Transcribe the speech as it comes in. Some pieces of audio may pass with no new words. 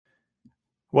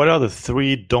What are the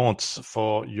three don'ts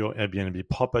for your Airbnb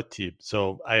property?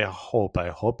 So I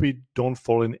hope you don't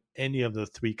fall in any of the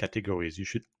three categories. You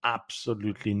should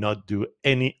absolutely not do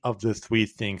any of the three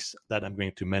things that I'm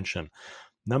going to mention.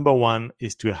 Number one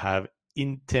is to have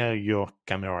interior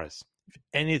cameras. If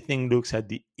anything looks at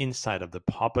the inside of the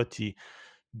property,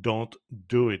 don't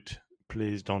do it.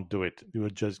 Please don't do it. You will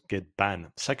just get banned.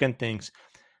 Second things,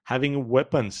 having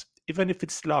weapons, even if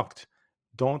it's locked,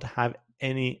 don't have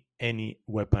any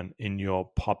weapon in your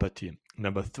property.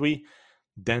 Number three,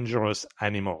 dangerous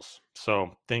animals.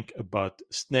 So think about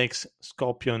snakes,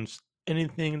 scorpions,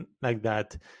 anything like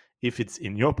that. If it's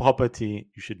in your property,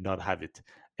 you should not have it.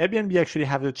 Airbnb actually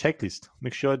have a checklist.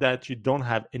 Make sure that you don't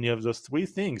have any of those three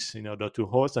things in order to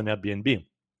host an Airbnb.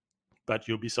 But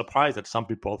you'll be surprised that some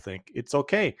people think it's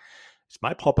okay. It's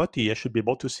my property. I should be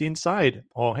able to see inside.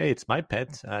 Or hey, it's my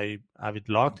pet. I have it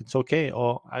locked. It's okay.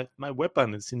 Or my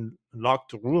weapon is in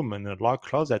locked room and a locked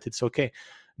closet. It's okay.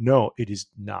 No, it is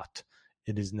not.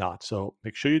 It is not. So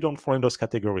make sure you don't fall in those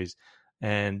categories,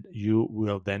 and you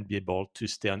will then be able to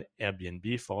stay on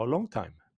Airbnb for a long time.